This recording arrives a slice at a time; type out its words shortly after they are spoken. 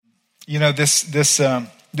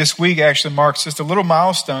This week actually marks just a little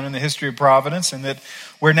milestone in the history of Providence, and that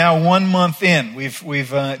we're now 1 month in. We've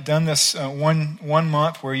done this one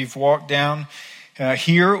month where you've walked down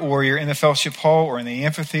here, or you're in the fellowship hall, or in the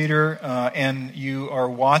amphitheater, and you are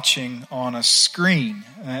watching on a screen.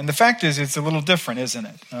 And the fact is, it's a little different, isn't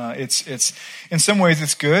it? It's in some ways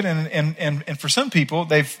it's good, and for some people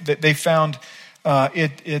they found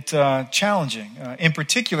it challenging. In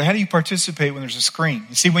particular, how do you participate when there's a screen?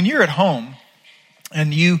 You see, when you're at home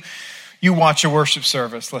and you watch a worship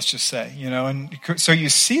service, let's just say, and so you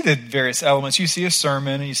see the various elements. You see a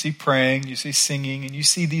sermon, and you see praying, you see singing, and you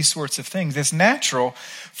see these sorts of things. It's natural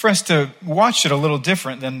for us to watch it a little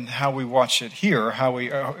different than how we watch it here, or how we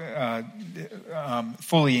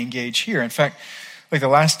fully engage here. In fact, like the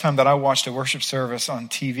last time that I watched a worship service on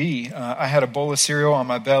TV, I had a bowl of cereal on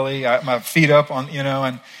my belly, my feet up on,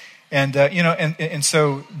 and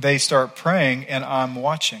so they start praying, and I'm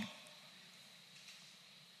watching.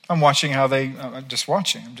 I'm watching how they, just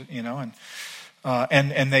watching,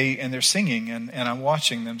 and they're singing, and I'm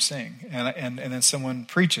watching them sing, and then someone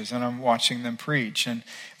preaches, and I'm watching them preach, and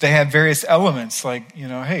they had various elements like,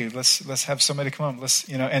 hey, let's have somebody come up,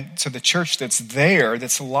 and so the church that's there,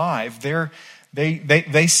 that's live,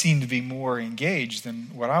 they seem to be more engaged than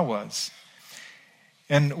what I was,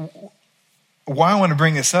 and why I want to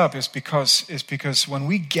bring this up is because when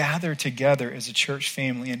we gather together as a church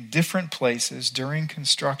family in different places during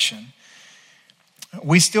construction,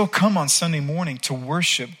 we still come on Sunday morning to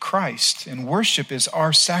worship Christ. And worship is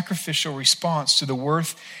our sacrificial response to the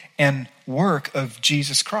worth and work of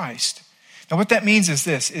Jesus Christ. Now what that means is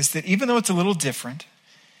this, is that even though it's a little different,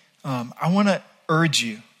 I want to urge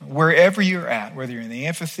you, wherever you're at, whether you're in the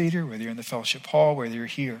amphitheater, whether you're in the fellowship hall, whether you're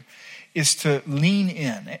here, is to lean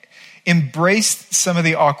in. Embrace some of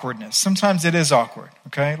the awkwardness. Sometimes it is awkward,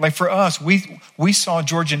 okay? Like for us, we saw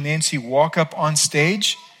George and Nancy walk up on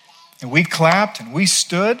stage, and we clapped and we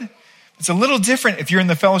stood. It's a little different if you're in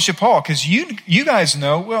the fellowship hall, because you guys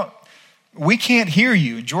know, well, we can't hear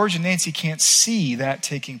you. George and Nancy can't see that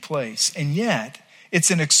taking place. And yet,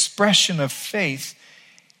 it's an expression of faith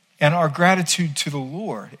and our gratitude to the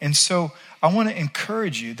Lord. And so I want to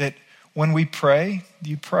encourage you that when we pray,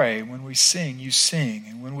 you pray. When we sing, you sing.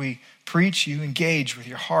 And when we preach, you engage with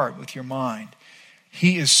your heart, with your mind.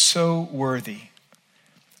 He is so worthy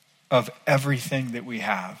of everything that we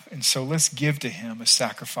have. And so let's give to him a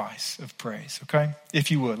sacrifice of praise, okay?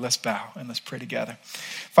 If you would, let's bow and let's pray together.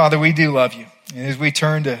 Father, we do love you. And as we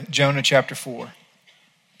turn to Jonah chapter 4,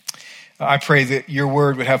 I pray that your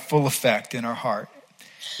word would have full effect in our heart.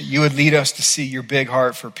 That you would lead us to see your big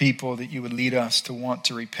heart for people, that you would lead us to want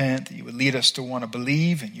to repent, that you would lead us to want to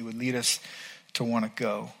believe, and you would lead us to want to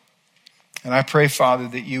go. And I pray, Father,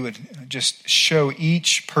 that you would just show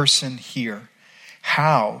each person here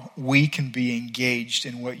how we can be engaged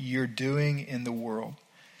in what you're doing in the world.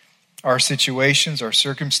 Our situations, our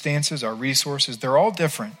circumstances, our resources, they're all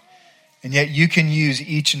different. And yet you can use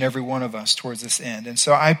each and every one of us towards this end. And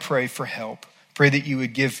so I pray for help. Pray that you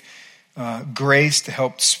would give grace to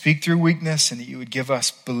help speak through weakness, and that you would give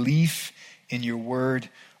us belief in your word.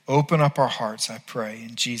 Open up our hearts, I pray,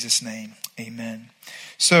 in Jesus' name. Amen.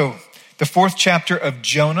 So, the 4th chapter of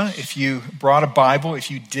Jonah, if you brought a Bible,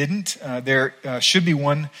 if you didn't, there should be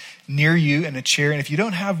one near you in a chair. And if you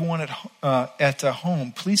don't have one at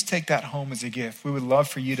home, please take that home as a gift. We would love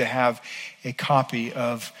for you to have a copy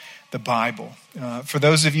of the Bible. For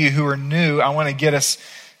those of you who are new, I want to get us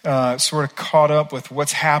sort of caught up with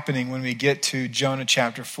what's happening when we get to Jonah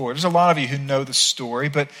chapter 4. There's a lot of you who know the story,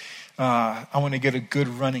 but I want to get a good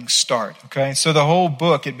running start, okay? So the whole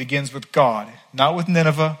book, it begins with God, not with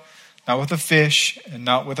Nineveh, not with a fish, and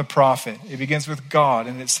not with a prophet. It begins with God,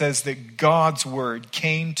 and it says that God's word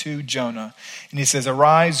came to Jonah. And he says,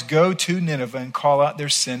 arise, go to Nineveh, and call out their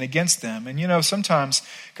sin against them. And sometimes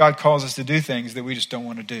God calls us to do things that we just don't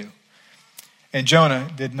want to do. And Jonah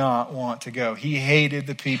did not want to go. He hated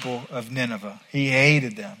the people of Nineveh. He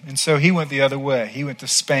hated them. And so he went the other way. He went to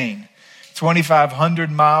Spain, 2,500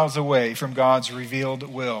 miles away from God's revealed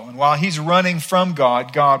will. And while he's running from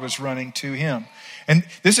God, God was running to him. And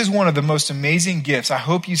this is one of the most amazing gifts. I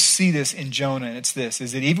hope you see this in Jonah, and it's this,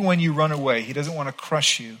 is that even when you run away, he doesn't want to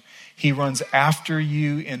crush you. He runs after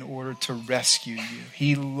you in order to rescue you.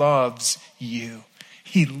 He loves you.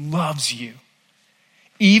 He loves you.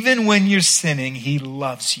 Even when you're sinning, he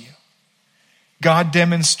loves you. God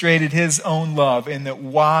demonstrated his own love in that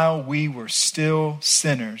while we were still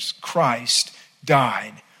sinners, Christ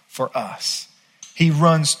died for us. He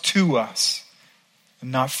runs to us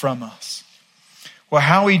and not from us. Well,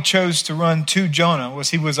 how he chose to run to Jonah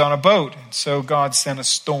was he was on a boat, and so God sent a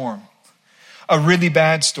storm. a really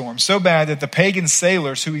bad storm. So bad that the pagan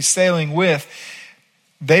sailors who he's sailing with,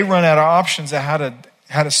 they run out of options of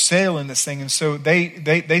how to sail in this thing. And so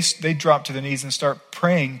they drop to their knees and start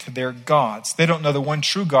praying to their gods. They don't know the one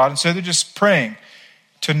true God. And so they're just praying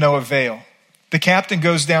to no avail. The captain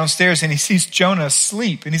goes downstairs and he sees Jonah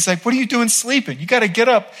asleep. And he's like, what are you doing sleeping? You got to get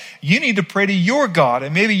up. You need to pray to your God,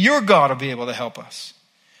 and maybe your God will be able to help us.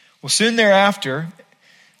 Well, soon thereafter,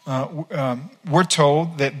 we're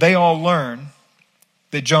told that they all learn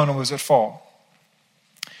that Jonah was at fault.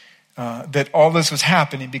 That all this was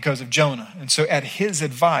happening because of Jonah. And so at his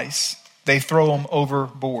advice, they throw him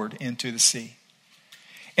overboard into the sea.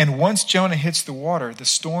 And once Jonah hits the water, the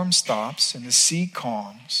storm stops and the sea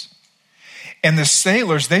calms. And the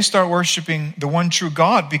sailors, they start worshiping the one true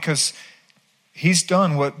God because he's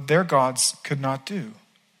done what their gods could not do.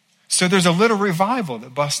 So there's a little revival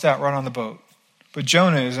that busts out right on the boat. But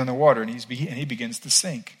Jonah is in the water and he begins to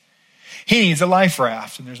sink. He needs a life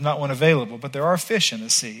raft, and there's not one available, but there are fish in the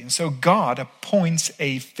sea. And so God appoints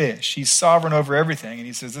a fish. He's sovereign over everything, and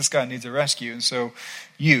he says, this guy needs a rescue. And so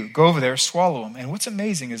you go over there, swallow him. And what's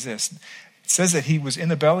amazing is this. It says that he was in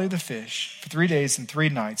the belly of the fish for 3 days and 3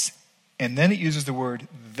 nights, and then it uses the word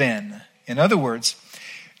then. In other words,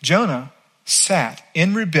 Jonah sat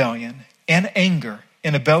in rebellion and anger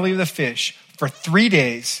in the belly of the fish for 3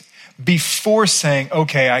 days before saying,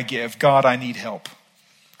 okay, I give. God, I need help.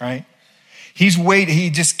 Right? He's waiting. He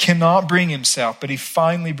just cannot bring himself, but he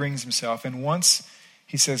finally brings himself. And once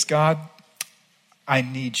he says, God, I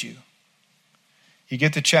need you. You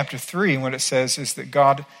get to chapter 3, and what it says is that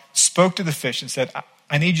God spoke to the fish and said,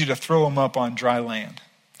 I need you to throw him up on dry land.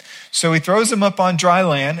 So he throws him up on dry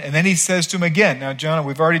land, and then he says to him again, now, Jonah,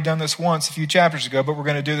 we've already done this once a few chapters ago, but we're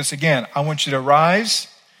going to do this again. I want you to rise.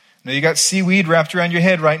 Now, you got seaweed wrapped around your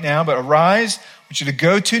head right now, but arise. I want you to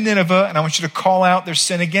go to Nineveh, and I want you to call out their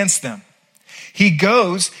sin against them. He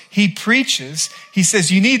goes, he preaches, he says,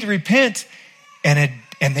 you need to repent, and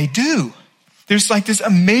they do. There's like this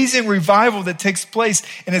amazing revival that takes place,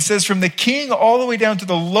 and it says from the king all the way down to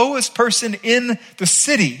the lowest person in the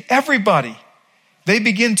city, everybody, they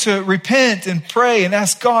begin to repent and pray and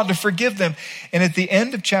ask God to forgive them. And at the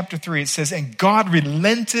end of chapter 3, it says, and God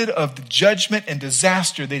relented of the judgment and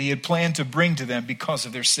disaster that he had planned to bring to them because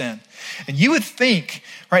of their sin. And you would think,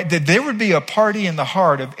 right, that there would be a party in the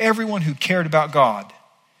heart of everyone who cared about God.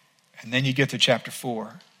 And then you get to chapter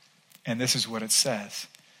 4, and this is what it says.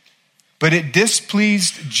 But it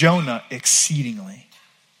displeased Jonah exceedingly,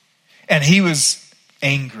 and he was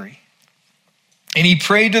angry. And he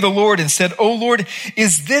prayed to the Lord and said, O Lord,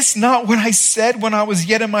 is this not what I said when I was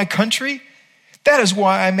yet in my country? That is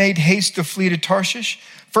why I made haste to flee to Tarshish.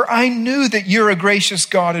 For I knew that you're a gracious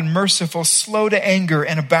God and merciful, slow to anger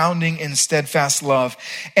and abounding in steadfast love,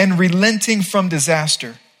 and relenting from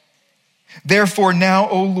disaster. Therefore now,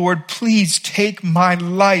 O Lord, please take my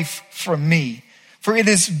life from me, for it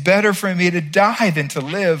is better for me to die than to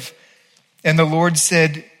live. And the Lord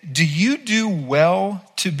said, do you do well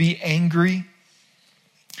to be angry?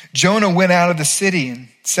 Jonah went out of the city and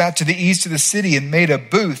sat to the east of the city and made a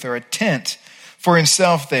booth or a tent for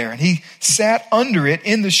himself there. And he sat under it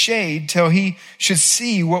in the shade till he should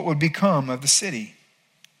see what would become of the city.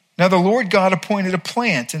 Now the Lord God appointed a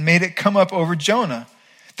plant and made it come up over Jonah,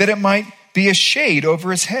 that it might be a shade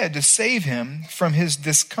over his head to save him from his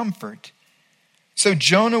discomfort. So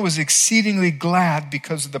Jonah was exceedingly glad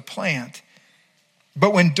because of the plant.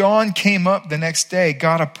 But when dawn came up the next day,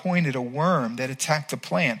 God appointed a worm that attacked the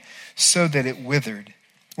plant so that it withered.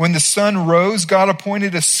 When the sun rose, God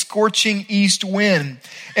appointed a scorching east wind,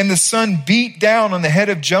 and the sun beat down on the head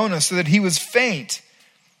of Jonah so that he was faint.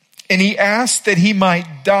 And he asked that he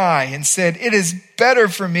might die and said, it is better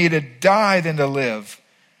for me to die than to live.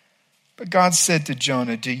 But God said to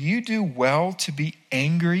Jonah, do you do well to be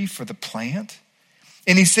angry for the plant?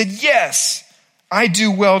 And he said, yes, I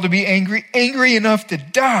do well to be angry enough to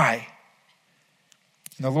die.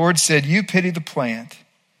 And the Lord said, you pity the plant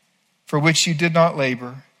for which you did not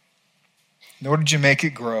labor, nor did you make it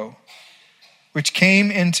grow, which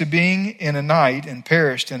came into being in a night and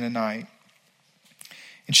perished in a night.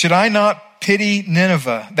 And should I not pity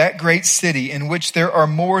Nineveh, that great city in which there are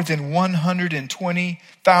more than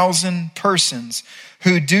 120,000 persons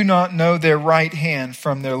who do not know their right hand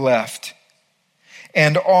from their left,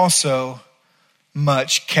 and also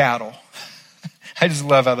much cattle. I just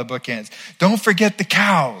love how the book ends. Don't forget the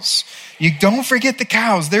cows. You don't forget the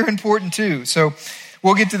cows. They're important too. So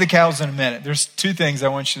we'll get to the cows in a minute. There's 2 things I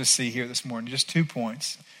want you to see here this morning. Just 2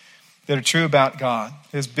 points that are true about God.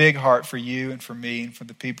 His big heart for you and for me and for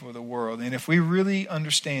the people of the world. And if we really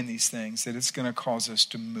understand these things, that it's going to cause us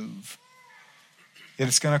to move.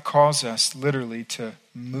 it's going to cause us literally to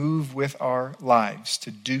move with our lives,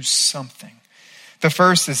 to do something. The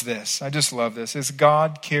first is this, I just love this, is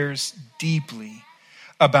God cares deeply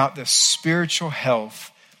about the spiritual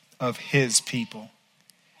health of his people.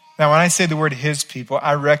 Now, when I say the word his people,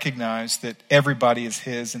 I recognize that everybody is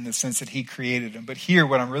his in the sense that he created them. But here,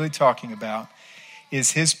 what I'm really talking about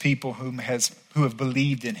is his people who have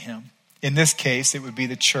believed in him. In this case, it would be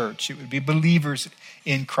the church. It would be believers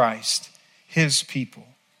in Christ, his people.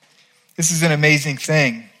 This is an amazing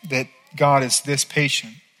thing that God is this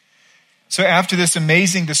patient. So after this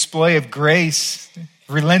amazing display of grace,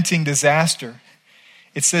 relenting disaster,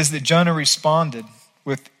 it says that Jonah responded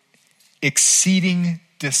with exceeding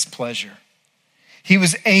displeasure. He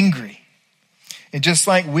was angry. And just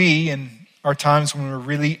like we, in our times when we're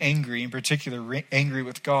really angry, in particular angry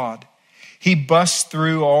with God, he busts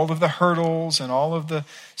through all of the hurdles and all of the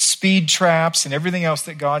speed traps and everything else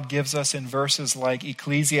that God gives us in verses like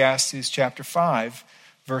Ecclesiastes chapter 5,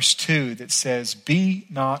 verse 2, that says, "Be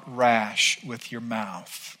not rash with your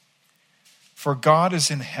mouth, for God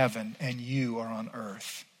is in heaven and you are on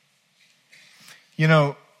earth." You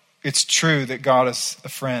know, it's true that God is a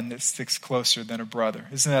friend that sticks closer than a brother.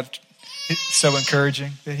 Isn't that so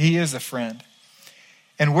encouraging? That he is a friend.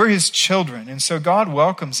 And we're his children. And so God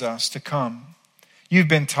welcomes us to come. You've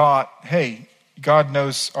been taught, hey, God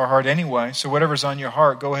knows our heart anyway, so whatever's on your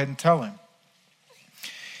heart, go ahead and tell him.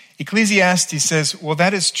 Ecclesiastes says, well,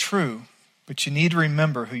 that is true, but you need to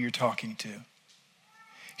remember who you're talking to.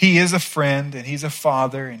 He is a friend and he's a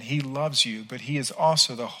father and he loves you, but he is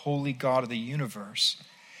also the holy God of the universe.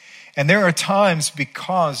 And there are times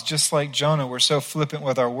because, just like Jonah, we're so flippant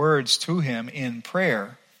with our words to him in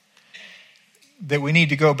prayer that we need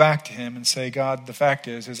to go back to him and say, God, the fact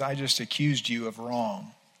is I just accused you of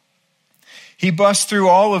wrong. He busts through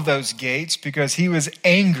all of those gates because he was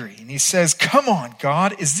angry. And he says, come on,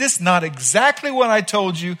 God, is this not exactly what I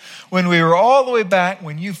told you when we were all the way back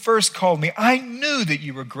when you first called me? I knew that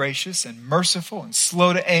you were gracious and merciful and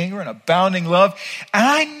slow to anger and abounding love. And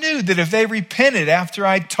I knew that if they repented after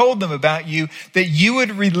I told them about you, that you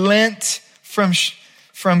would relent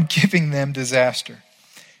from giving them disaster.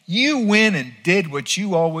 You went and did what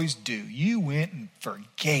you always do. You went and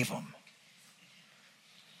forgave them.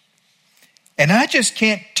 And I just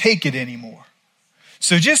can't take it anymore.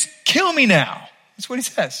 So just kill me now. That's what he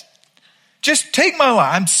says. Just take my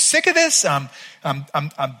life. I'm sick of this. I'm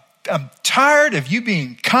tired of you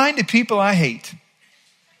being kind to people I hate.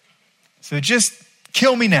 So just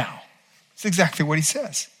kill me now. That's exactly what he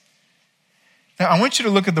says. Now I want you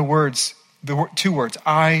to look at the two words.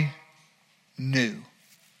 I knew.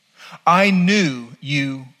 I knew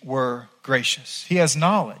you were gracious. He has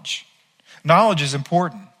knowledge. Knowledge is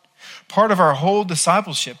important. Part of our whole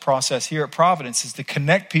discipleship process here at Providence is to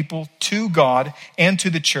connect people to God and to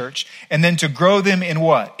the church, and then to grow them in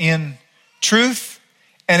what? In truth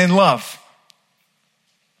and in love.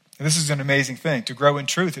 And this is an amazing thing. To grow in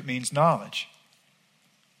truth, it means knowledge.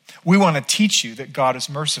 We want to teach you that God is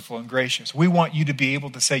merciful and gracious. We want you to be able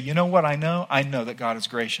to say, you know what I know? I know that God is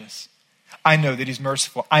gracious. I know that he's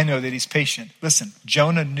merciful. I know that he's patient. Listen,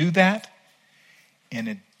 Jonah knew that, and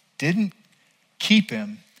it didn't keep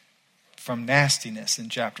him from nastiness in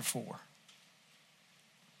chapter 4.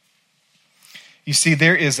 You see,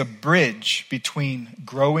 there is a bridge between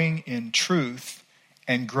growing in truth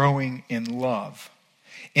and growing in love.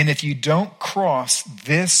 And if you don't cross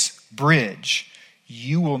this bridge,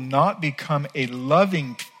 you will not become a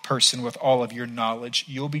loving person with all of your knowledge.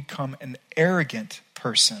 You'll become an arrogant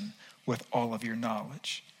person with all of your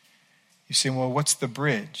knowledge. You say, well, what's the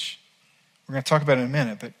bridge? We're going to talk about it in a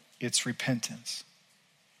minute, but it's repentance.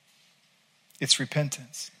 It's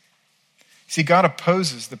repentance. See, God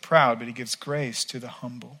opposes the proud, but he gives grace to the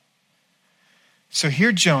humble. So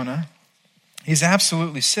here Jonah, he's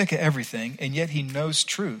absolutely sick of everything, and yet he knows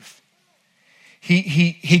truth.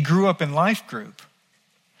 He grew up in life group.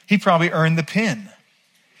 He probably earned the pin.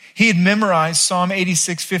 He had memorized Psalm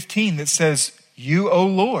 86:15 that says, you, O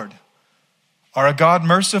Lord, are a God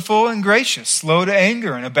merciful and gracious, slow to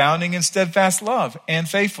anger and abounding in steadfast love and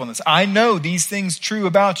faithfulness. I know these things true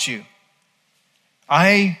about you.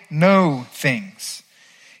 I know things.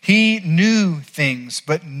 He knew things,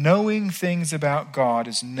 but knowing things about God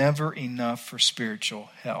is never enough for spiritual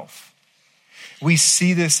health. We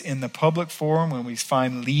see this in the public forum when we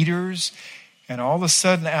find leaders, and all of a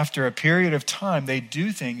sudden, after a period of time, they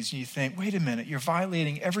do things, and you think, wait a minute, you're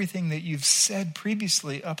violating everything that you've said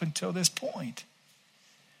previously up until this point.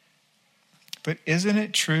 But isn't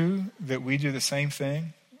it true that we do the same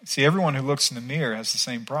thing? See, everyone who looks in the mirror has the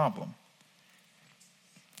same problem.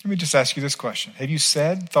 Let me just ask you this question. Have you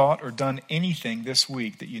said, thought, or done anything this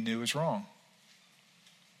week that you knew was wrong?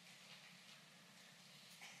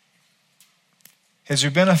 Has there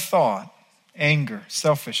been a thought, anger,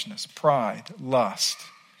 selfishness, pride, lust,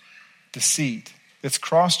 deceit that's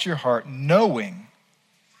crossed your heart knowing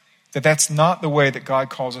that that's not the way that God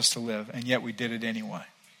calls us to live, and yet we did it anyway?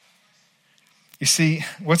 You see,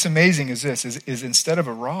 what's amazing is this, is instead of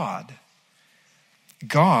a rod,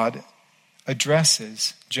 God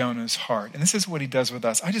addresses Jonah's heart. And this is what he does with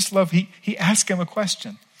us. I just love, he asks him a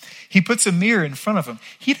question. He puts a mirror in front of him.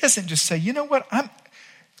 He doesn't just say, you know what, let me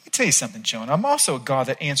tell you something, Jonah. I'm also a God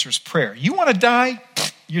that answers prayer. You want to die?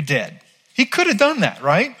 You're dead. He could have done that,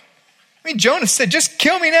 right? I mean, Jonah said, just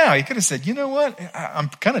kill me now. He could have said, you know what, I'm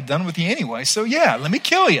kind of done with you anyway, so yeah, let me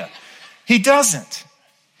kill you. He doesn't.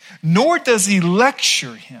 Nor does he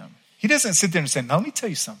lecture him. He doesn't sit there and say, now let me tell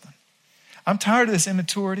you something. I'm tired of this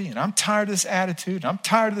immaturity, and I'm tired of this attitude, and I'm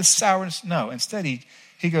tired of this sourness. No, instead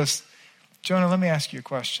he goes, Jonah, let me ask you a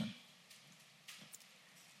question.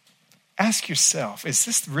 Ask yourself, is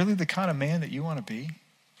this really the kind of man that you want to be?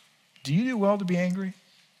 Do you do well to be angry?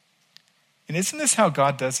 And isn't this how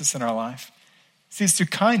God does this in our life? See, it's through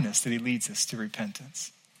kindness that he leads us to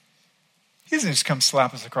repentance. He doesn't just come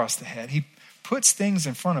slap us across the head. He puts things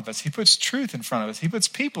in front of us. He puts truth in front of us. He puts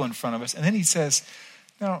people in front of us. And then he says,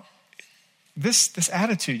 now, this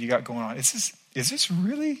attitude you got going on, is this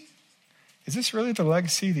really the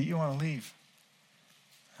legacy that you want to leave?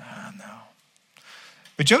 No.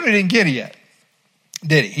 But Jonah didn't get it yet,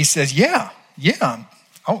 did he? He says, I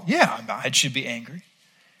should be angry.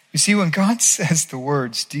 You see, when God says the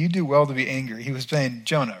words, do you do well to be angry? He was saying,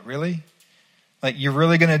 Jonah, really? Like, you're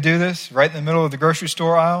really going to do this right in the middle of the grocery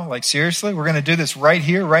store aisle? Like, seriously? We're going to do this right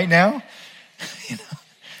here, right now? You know?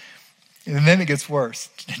 And then it gets worse.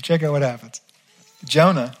 Check out what happens.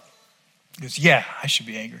 Jonah goes, yeah, I should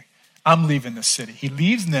be angry. I'm leaving this city. He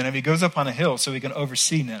leaves Nineveh. He goes up on a hill so he can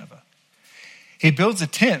oversee Nineveh. He builds a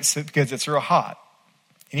tent because it's real hot.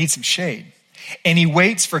 He needs some shade. And he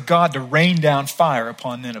waits for God to rain down fire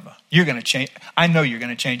upon Nineveh. You're going to change. I know you're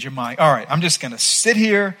going to change your mind. All right, I'm just going to sit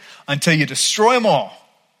here until you destroy them all.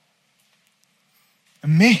 I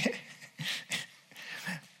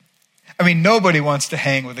mean, nobody wants to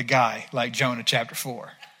hang with a guy like Jonah chapter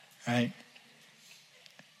 4, right?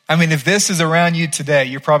 I mean, if this is around you today,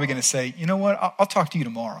 you're probably going to say, you know what, I'll talk to you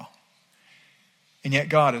tomorrow. And yet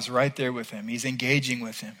God is right there with him. He's engaging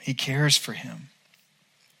with him. He cares for him.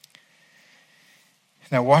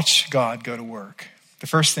 Now watch God go to work. The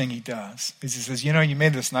first thing he does is he says, you know, you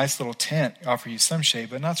made this nice little tent, offer you some shade,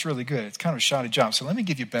 but that's really good. It's kind of a shoddy job. So let me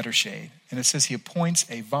give you better shade. And it says he appoints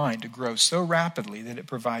a vine to grow so rapidly that it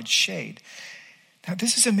provides shade. Now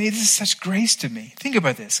this is amazing. This is such grace to me. Think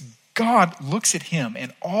about this. God looks at him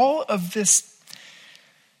and all of this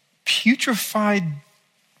putrefied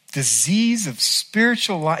disease of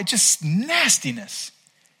spiritual life, just nastiness.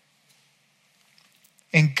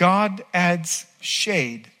 And God adds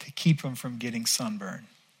shade to keep him from getting sunburn.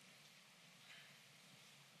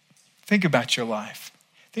 Think about your life.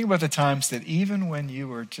 Think about the times that even when you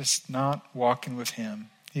were just not walking with him,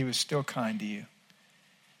 he was still kind to you.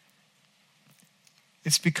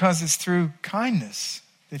 It's because it's through kindness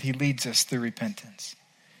that he leads us through repentance.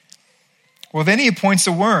 Well, then he appoints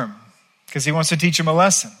a worm because he wants to teach him a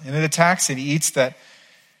lesson. And it attacks it. He eats that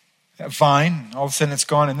vine. All of a sudden it's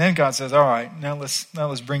gone. And then God says, all right, now let's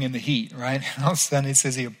bring in the heat, right? And all of a sudden he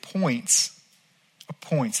says he appoints.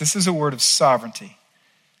 This is a word of sovereignty.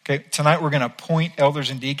 Okay, tonight we're going to appoint elders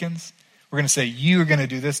and deacons. We're going to say, you are going to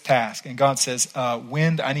do this task. And God says,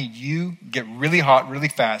 wind, I need you to get really hot, really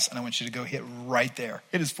fast. And I want you to go hit right there.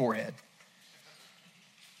 Hit his forehead.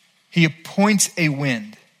 He appoints a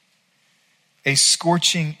wind, a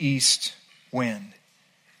scorching east wind.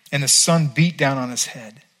 And the sun beat down on his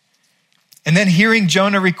head. And then hearing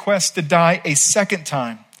Jonah request to die a second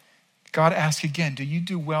time, God asks again, do you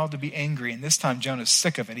do well to be angry? And this time Jonah's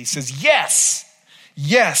sick of it. He says, yes,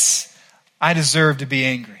 I deserve to be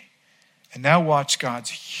angry. And now watch God's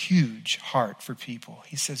huge heart for people.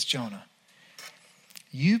 He says, Jonah,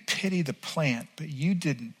 you pity the plant, but you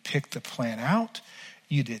didn't pick the plant out.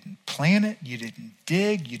 You didn't plant it. You didn't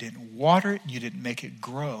dig. You didn't water it. You didn't make it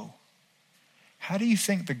grow. How do you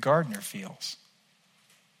think the gardener feels?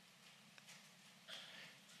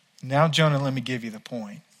 Now, Jonah, let me give you the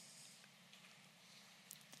point.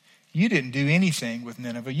 You didn't do anything with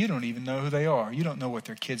Nineveh. You don't even know who they are. You don't know what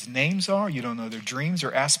their kids' names are. You don't know their dreams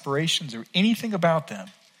or aspirations or anything about them.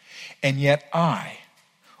 And yet I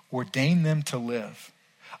ordained them to live.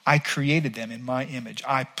 I created them in my image.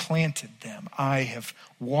 I planted them. I have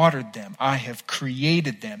watered them. I have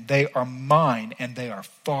created them. They are mine and they are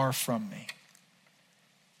far from me.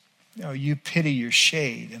 No, you pity your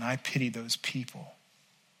shade and I pity those people.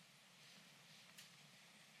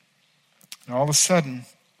 And all of a sudden,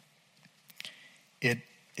 it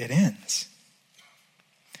ends.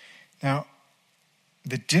 Now,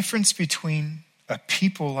 the difference between a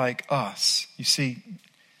people like us, you see,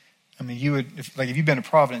 I mean, if you've been to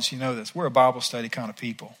Providence, you know this. We're a Bible study kind of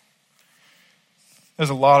people. There's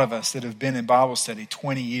a lot of us that have been in Bible study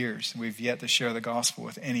 20 years and we've yet to share the gospel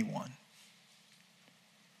with anyone.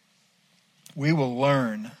 We will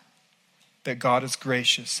learn that God is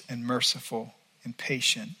gracious and merciful and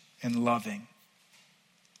patient and loving.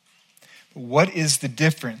 But what is the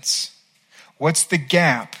difference? What's the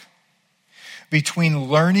gap between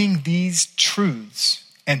learning these truths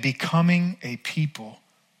and becoming a people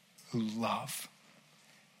who love?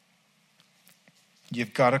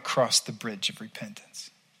 You've got to cross the bridge of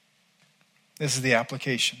repentance. This is the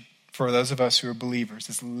application for those of us who are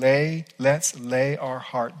believers. Let's lay our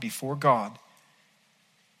heart before God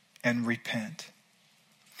and repent.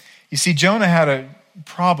 You see, Jonah had a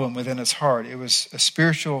problem within his heart. It was a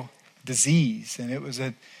spiritual disease, and it was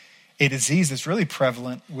a disease that's really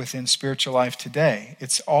prevalent within spiritual life today.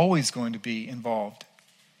 It's always going to be involved.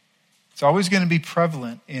 It's always going to be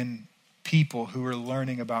prevalent in people who are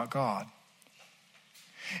learning about God.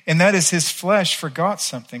 And that is his flesh forgot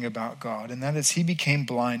something about God, and that is he became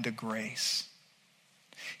blind to grace.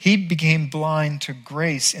 He became blind to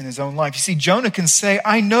grace in his own life. You see, Jonah can say,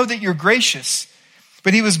 I know that you're gracious,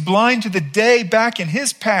 but he was blind to the day back in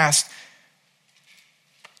his past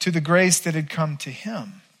to the grace that had come to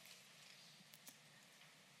him.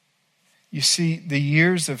 You see, the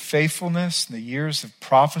years of faithfulness, the years of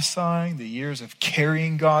prophesying, the years of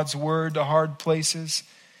carrying God's word to hard places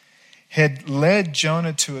had led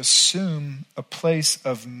Jonah to assume a place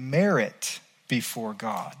of merit before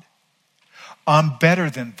God. I'm better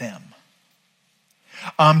than them.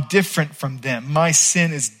 I'm different from them. My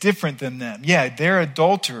sin is different than them. Yeah, they're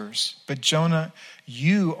adulterers, but Jonah,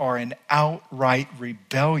 you are in outright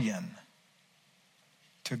rebellion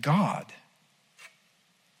to God.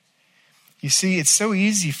 You see, it's so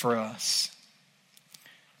easy for us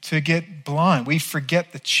to get blind. We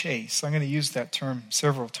forget the chase. I'm going to use that term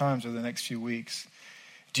several times over the next few weeks.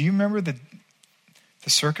 Do you remember the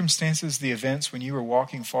circumstances, the events when you were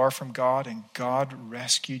walking far from God and God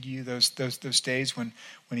rescued you, those days when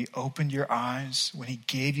he opened your eyes, when he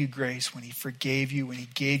gave you grace, when he forgave you, when he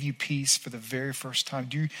gave you peace for the very first time?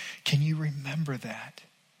 Can you remember that?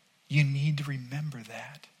 You need to remember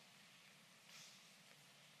that.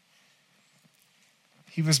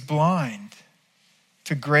 He was blind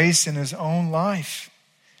to grace in his own life.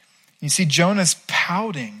 You see, Jonah's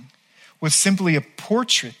pouting was simply a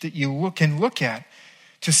portrait that you can look at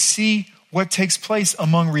to see what takes place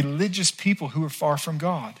among religious people who are far from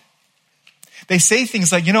God. They say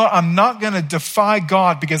things like, I'm not going to defy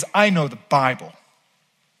God because I know the Bible.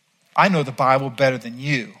 I know the Bible better than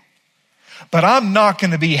you. But I'm not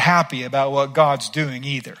going to be happy about what God's doing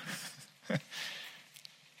either.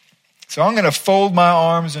 So I'm going to fold my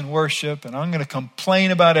arms in worship and I'm going to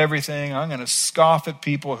complain about everything. I'm going to scoff at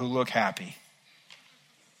people who look happy.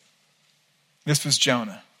 This was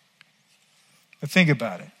Jonah. But think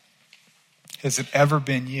about it. Has it ever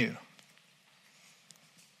been you?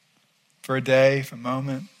 For a day, for a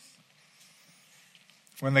moment,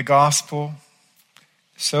 when the gospel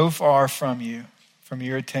is so far from you, from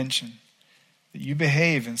your attention, that you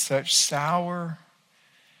behave in such sour,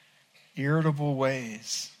 irritable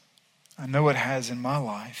ways. I know it has in my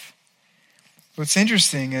life. What's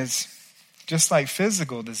interesting is, just like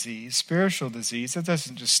physical disease, spiritual disease, it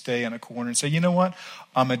doesn't just stay in a corner and say, you know what,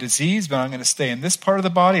 I'm a disease, but I'm going to stay in this part of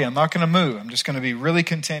the body. I'm not going to move. I'm just going to be really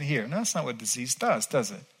content here. No, that's not what disease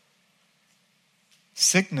does it?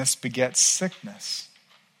 Sickness begets sickness.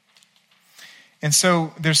 And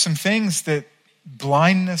so there's some things that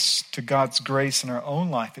blindness to God's grace in our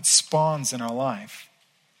own life, it spawns in our life.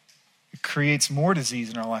 It creates more disease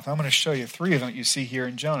in our life. I'm going to show you 3 of them that you see here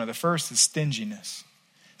in Jonah. The first is stinginess.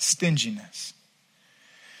 Stinginess.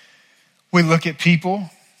 We look at people,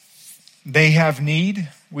 they have need,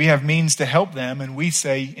 we have means to help them, and we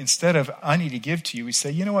say, instead of, I need to give to you, we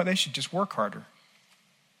say, you know what, they should just work harder.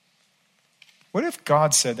 What if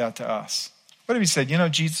God said that to us? What if he said,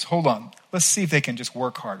 Jesus, hold on, let's see if they can just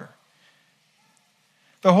work harder.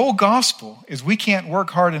 The whole gospel is we can't work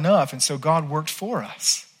hard enough, and so God worked for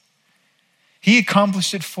us. He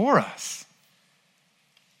accomplished it for us.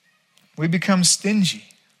 We become stingy.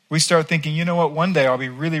 We start thinking, you know what, one day I'll be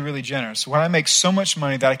really, really generous. When I make so much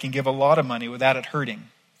money that I can give a lot of money without it hurting,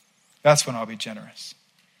 that's when I'll be generous.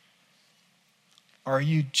 Are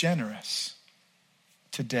you generous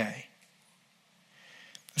today?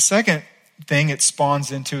 The second thing it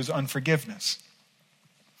spawns into is unforgiveness.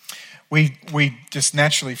 We just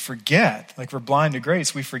naturally forget, like we're blind to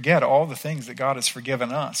grace, we forget all the things that God has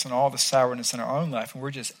forgiven us and all the sourness in our own life, and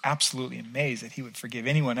we're just absolutely amazed that he would forgive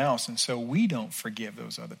anyone else, and so we don't forgive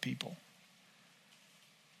those other people.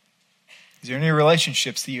 Is there any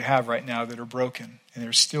relationships that you have right now that are broken, and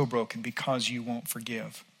they're still broken because you won't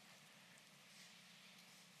forgive?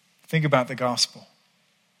 Think about the gospel.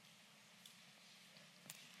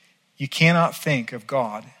 You cannot think of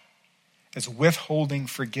God as withholding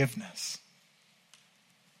forgiveness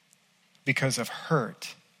because of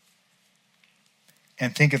hurt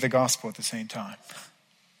and think of the gospel at the same time.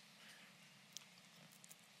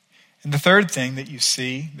 And the third thing that you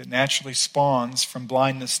see that naturally spawns from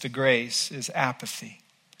blindness to grace is apathy.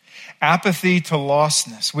 Apathy to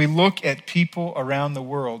lostness. We look at people around the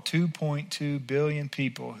world, 2.2 billion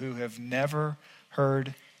people who have never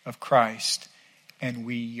heard of Christ, and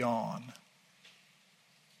we yawn.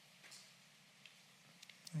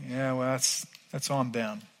 Yeah, well, that's on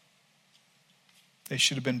them. They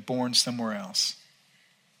should have been born somewhere else.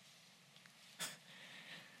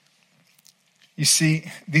 You see,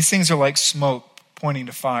 these things are like smoke pointing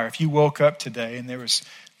to fire. If you woke up today and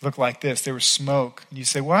looked like this, there was smoke, and you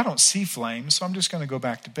say, well, I don't see flames, so I'm just going to go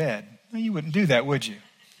back to bed. No, you wouldn't do that, would you?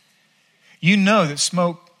 You know that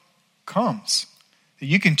smoke comes. That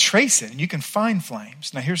you can trace it and you can find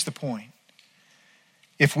flames. Now, here's the point.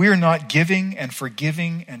 If we are not giving and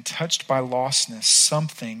forgiving and touched by lostness,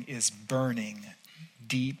 something is burning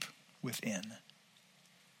deep within.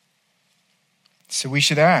 So we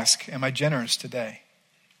should ask, am I generous today?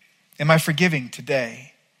 Am I forgiving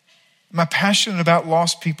today? Am I passionate about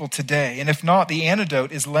lost people today? And if not, the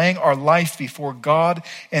antidote is laying our life before God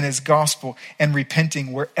and his gospel and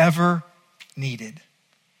repenting wherever needed.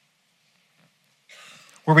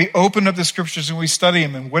 Where we open up the scriptures and we study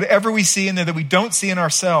them, and whatever we see in there that we don't see in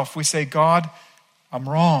ourselves, we say, God, I'm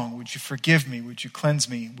wrong. Would you forgive me? Would you cleanse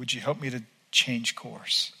me? Would you help me to change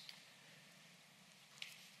course?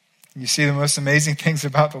 You see the most amazing things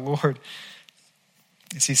about the Lord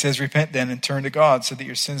is he says, repent then and turn to God so that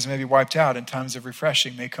your sins may be wiped out and times of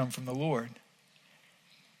refreshing may come from the Lord.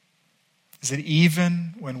 Is that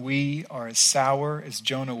even when we are as sour as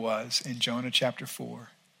Jonah was in Jonah chapter 4,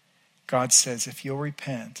 God says, if you'll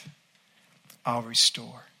repent, I'll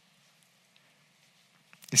restore.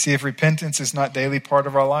 You see, if repentance is not daily part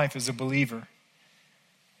of our life as a believer,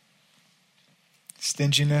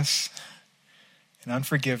 stinginess and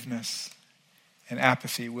unforgiveness and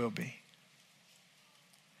apathy will be.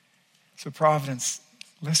 So Providence,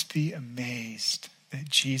 let's be amazed that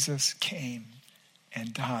Jesus came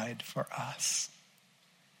and died for us.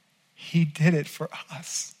 He did it for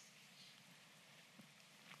us.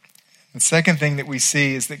 The second thing that we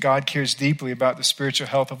see is that God cares deeply about the spiritual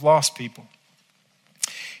health of lost people.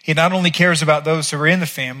 He not only cares about those who are in the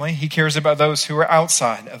family, he cares about those who are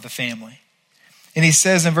outside of the family. And he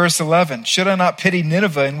says in verse 11, should I not pity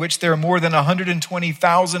Nineveh, in which there are more than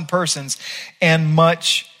 120,000 persons and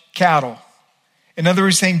much cattle? In other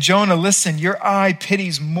words, saying, Jonah, listen, your eye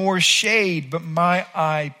pities more shade, but my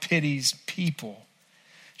eye pities people.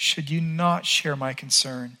 Should you not share my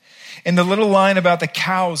concern? And the little line about the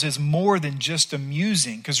cows is more than just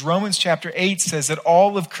amusing, because Romans chapter 8 says that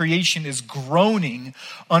all of creation is groaning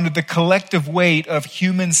under the collective weight of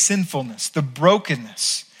human sinfulness, the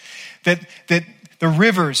brokenness, that the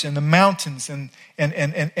rivers and the mountains and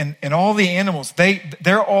all the animals,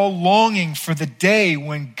 they're all longing for the day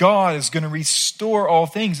when God is going to restore all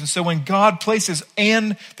things. And so when God places,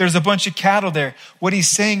 and there's a bunch of cattle there, what he's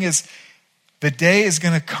saying is, the day is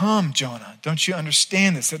going to come, Jonah. Don't you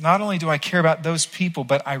understand this? That not only do I care about those people,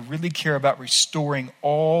 but I really care about restoring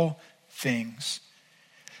all things.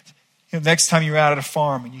 You know, next time you're out at a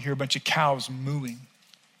farm and you hear a bunch of cows mooing,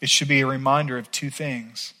 it should be a reminder of two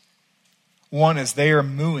things. One is they are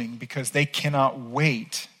mooing because they cannot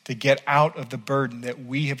wait to get out of the burden that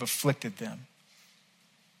we have afflicted them.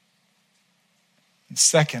 And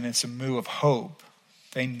second, it's a moo of hope.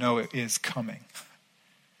 They know it is coming.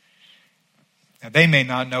 Now, they may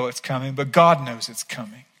not know it's coming, but God knows it's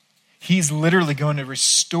coming. He's literally going to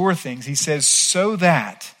restore things. He says, so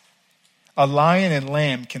that a lion and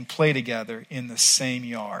lamb can play together in the same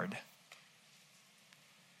yard.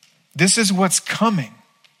 This is what's coming,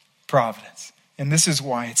 Providence. And this is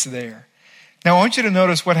why it's there. Now, I want you to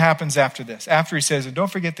notice what happens after this. After he says, and don't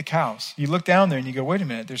forget the cows. You look down there and you go, wait a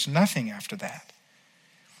minute, there's nothing after that.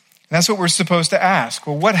 And that's what we're supposed to ask.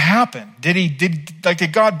 Well, what happened?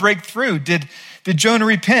 Did God break through? Did Jonah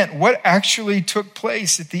repent? What actually took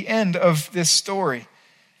place at the end of this story?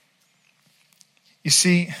 You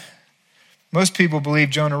see, most people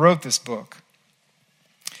believe Jonah wrote this book.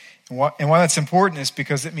 And why that's important is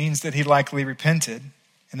because it means that he likely repented.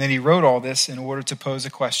 And then he wrote all this in order to pose a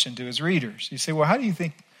question to his readers. You say, well, how do you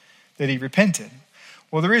think that he repented?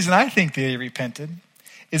 Well, the reason I think that he repented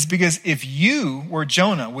is because if you were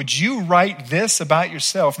Jonah, would you write this about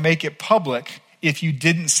yourself, make it public, if you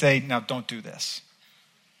didn't say, now don't do this?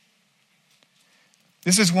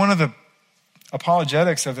 This is one of the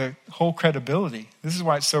apologetics of the whole credibility. This is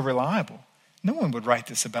why it's so reliable. No one would write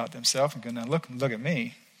this about themselves and go, now look at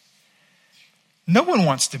me. No one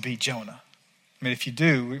wants to be Jonah. I mean, if you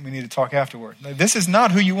do, we need to talk afterward. This is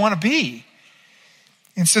not who you want to be.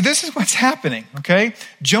 And so this is what's happening, okay?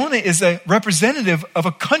 Jonah is a representative of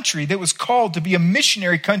a country that was called to be a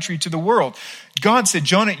missionary country to the world. God said,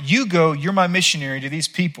 Jonah, you go, you're my missionary to these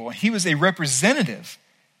people. And he was a representative,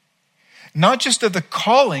 not just of the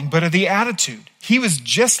calling, but of the attitude. He was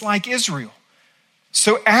just like Israel.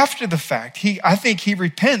 So after the fact, I think he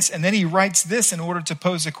repents, and then he writes this in order to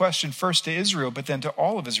pose a question first to Israel, but then to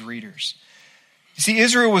all of his readers. You see,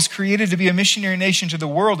 Israel was created to be a missionary nation to the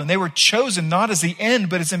world, and they were chosen not as the end,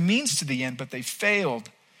 but as a means to the end, but they failed.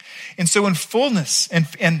 And so in fullness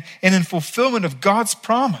and in fulfillment of God's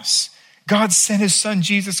promise, God sent his son,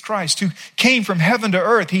 Jesus Christ, who came from heaven to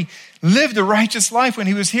earth. He lived a righteous life when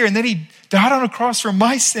he was here, and then he died on a cross for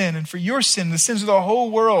my sin and for your sin, the sins of the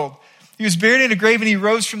whole world. He was buried in a grave, and he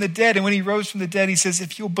rose from the dead. And when he rose from the dead, he says,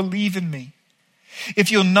 if you'll believe in me,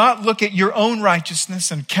 if you'll not look at your own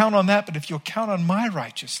righteousness and count on that, but if you'll count on my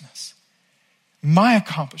righteousness, my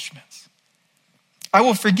accomplishments, I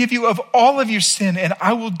will forgive you of all of your sin, and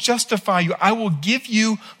I will justify you. I will give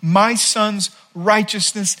you my son's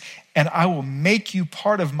righteousness, and I will make you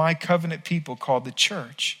part of my covenant people called the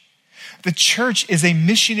church. The church is a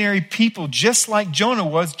missionary people, just like Jonah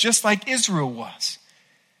was, just like Israel was.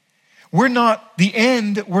 We're not the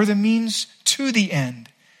end, we're the means to the end.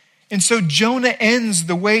 And so Jonah ends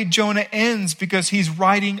the way Jonah ends because he's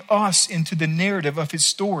writing us into the narrative of his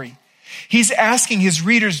story. He's asking his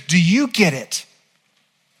readers, do you get it?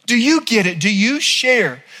 Do you get it? Do you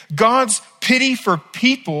share God's pity for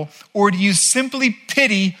people, or do you simply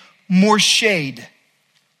pity more shade?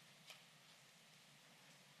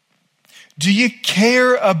 Do you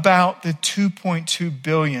care about the 2.2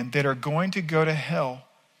 billion that are going to go to hell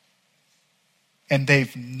and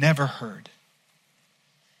they've never heard?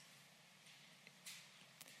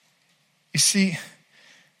 You see,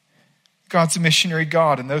 God's a missionary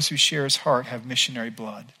God, and those who share his heart have missionary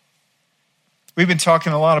blood. We've been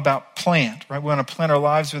talking a lot about plant, right? We want to plant our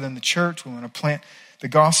lives within the church. We want to plant the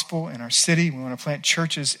gospel in our city. We want to plant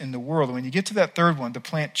churches in the world. And when you get to that third one, to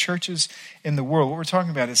plant churches in the world, what we're talking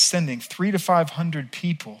about is sending 300 to 500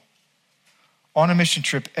 people on a mission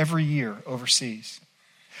trip every year overseas.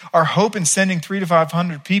 Our hope in sending 300 to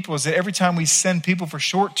 500 people is that every time we send people for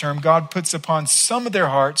short term, God puts upon some of their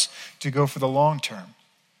hearts to go for the long term.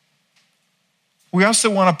 We also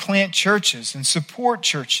want to plant churches and support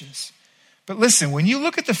churches. But listen, when you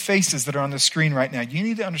look at the faces that are on the screen right now, you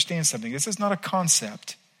need to understand something. This is not a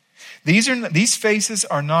concept. These faces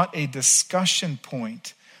are not a discussion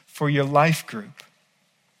point for your life group.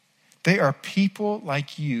 They are people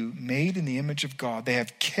like you, made in the image of God. They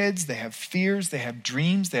have kids, they have fears, they have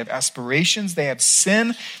dreams, they have aspirations, they have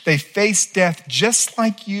sin. They face death just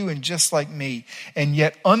like you and just like me. And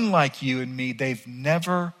yet, unlike you and me, they've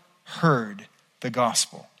never heard the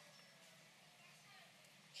gospel.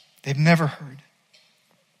 They've never heard.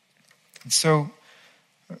 And so,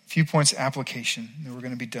 a few points of application, and we're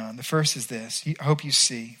going to be done. The first is this. I hope you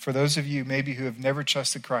see, for those of you maybe who have never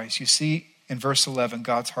trusted Christ, you see in verse 11,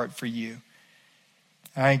 God's heart for you.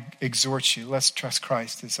 I exhort you, let's trust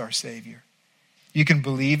Christ as our Savior. You can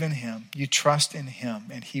believe in him, you trust in him,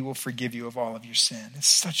 and he will forgive you of all of your sin. It's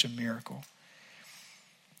such a miracle.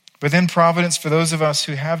 But then providence for those of us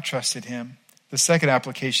who have trusted him. The second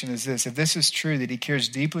application is this. If this is true, that he cares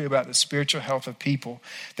deeply about the spiritual health of people,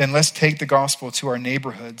 then let's take the gospel to our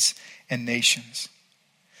neighborhoods and nations.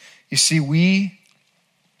 You see, we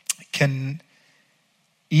can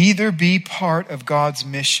either be part of God's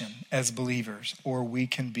mission as believers, or we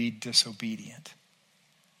can be disobedient.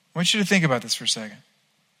 I want you to think about this for a second.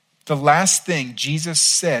 The last thing Jesus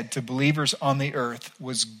said to believers on the earth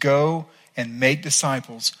was go and make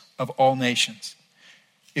disciples of all nations.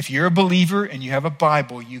 If you're a believer and you have a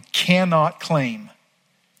Bible, you cannot claim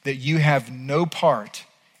that you have no part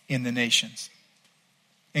in the nations.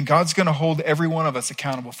 And God's going to hold every one of us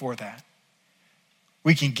accountable for that.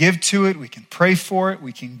 We can give to it, we can pray for it,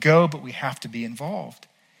 we can go, but we have to be involved.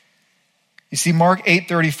 You see, Mark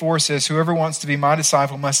 8:34 says, whoever wants to be my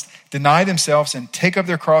disciple must deny themselves and take up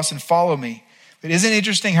their cross and follow me. But isn't it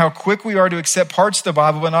interesting how quick we are to accept parts of the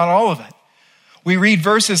Bible, but not all of it? We read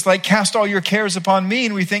verses like, cast all your cares upon me,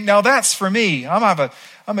 and we think, now that's for me. I'm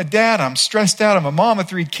a dad, I'm stressed out, I'm a mom of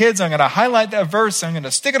 3 kids, I'm going to highlight that verse, I'm going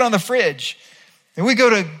to stick it on the fridge. Then we go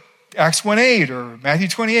to Acts 1:8 or Matthew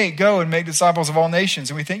 28, go and make disciples of all nations.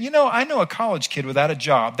 And we think, I know a college kid without a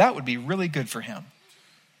job. That would be really good for him.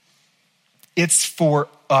 It's for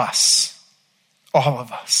us, all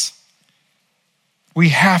of us. We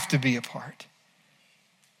have to be a part.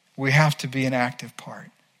 We have to be an active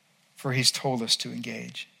part, for he's told us to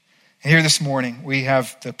engage. And here this morning, we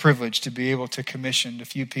have the privilege to be able to commission a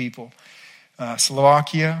few people.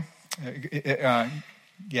 Slovakia,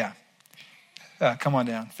 come on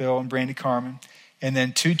down, Phil and Brandy Carmen. And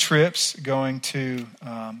then 2 trips going to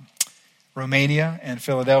Romania and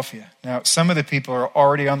Philadelphia. Now, some of the people are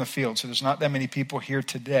already on the field, so there's not that many people here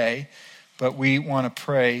today, but we want to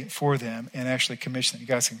pray for them and actually commission them. You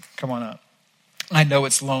guys can come on up. I know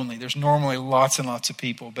it's lonely. There's normally lots and lots of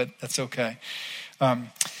people, but that's okay.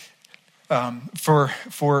 For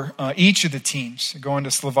each of the teams, going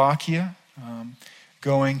to Slovakia,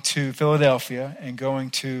 going to Philadelphia, and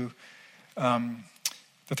going to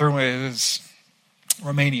the third one is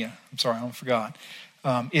Romania. I'm sorry, I forgot.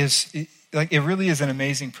 It really is an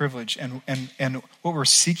amazing privilege, and what we're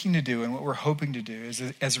seeking to do and what we're hoping to do is,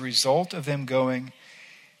 as a result of them going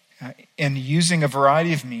and using a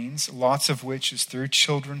variety of means, lots of which is through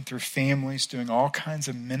children, through families, doing all kinds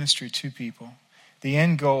of ministry to people. The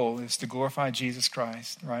end goal is to glorify Jesus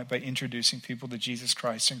Christ, right, by introducing people to Jesus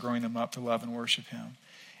Christ and growing them up to love and worship him.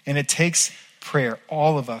 And it takes prayer.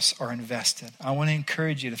 All of us are invested. I want to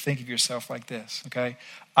encourage you to think of yourself like this, okay?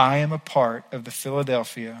 I am a part of the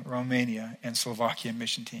Philadelphia, Romania, and Slovakia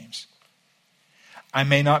mission teams. I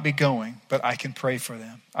may not be going, but I can pray for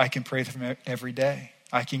them. I can pray for them every day.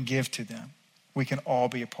 I can give to them. We can all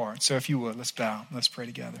be a part. So if you would, let's bow. Let's pray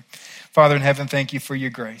together. Father in heaven, thank you for your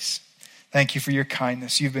grace. Thank you for your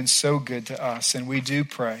kindness. You've been so good to us, and we do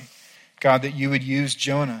pray, God, that you would use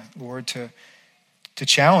Jonah, Lord, to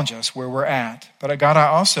challenge us where we're at. But God, I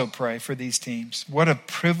also pray for these teams. What a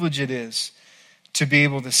privilege it is to be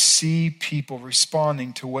able to see people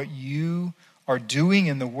responding to what you are doing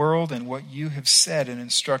in the world and what you have said and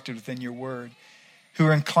instructed within your word, who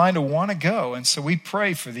are inclined to want to go. And so we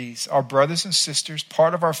pray for these, our brothers and sisters,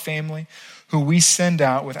 part of our family, who we send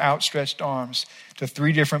out with outstretched arms to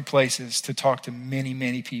 3 different places to talk to many,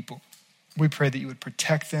 many people. We pray that you would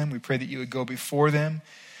protect them. We pray that you would go before them.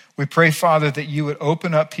 We pray, Father, that you would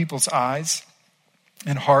open up people's eyes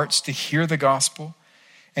and hearts to hear the gospel.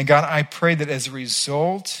 And God, I pray that as a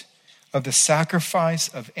result of the sacrifice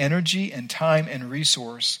of energy and time and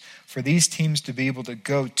resource for these teams to be able to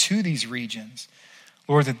go to these regions,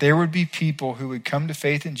 Lord, that there would be people who would come to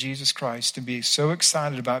faith in Jesus Christ and be so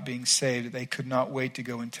excited about being saved that they could not wait to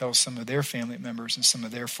go and tell some of their family members and some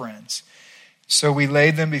of their friends. So we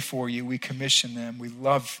lay them before you. We commission them. We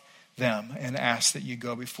love them and ask that you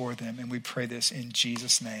go before them. And we pray this in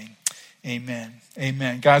Jesus' name. Amen.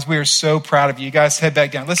 Amen. Guys, we are so proud of you. You guys head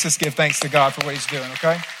back down. Let's just give thanks to God for what he's doing,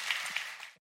 okay?